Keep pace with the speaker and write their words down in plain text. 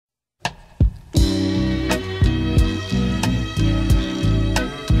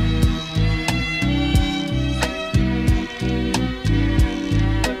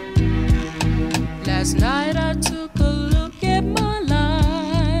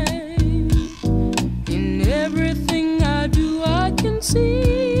can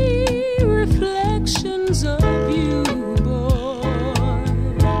see reflections of you, boy.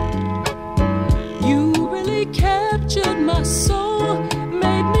 You really captured my soul,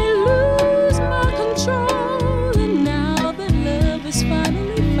 made me lose my control, and now that love is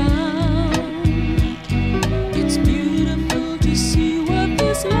finally found, it's beautiful to see what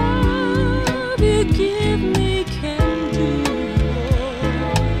this love you give me can do.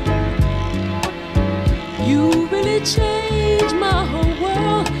 You really changed my whole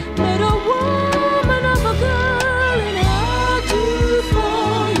world, made a woman of a girl, and I'd do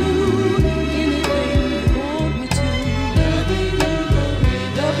for you anything you want me to.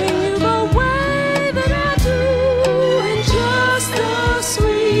 Loving you the way that I do, and just the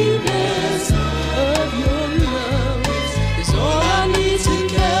sweetness of your love is all I need to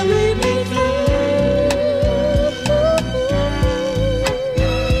carry me through.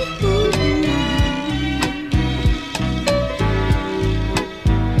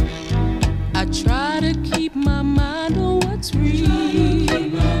 I try to keep my mind on what's real,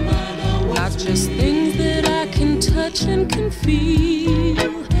 not just things that I can touch and can feel,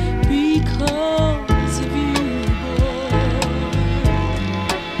 because of you, boy.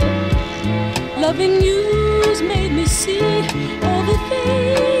 Loving you's made me see all the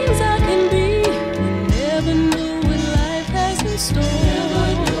things I can be. You never know what life has in store,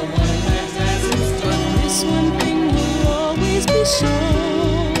 but this one thing will always be sure.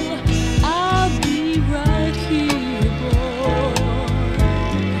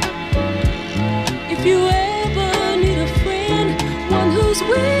 If you ever need a friend, one who's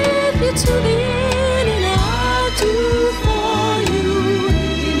with you to the end,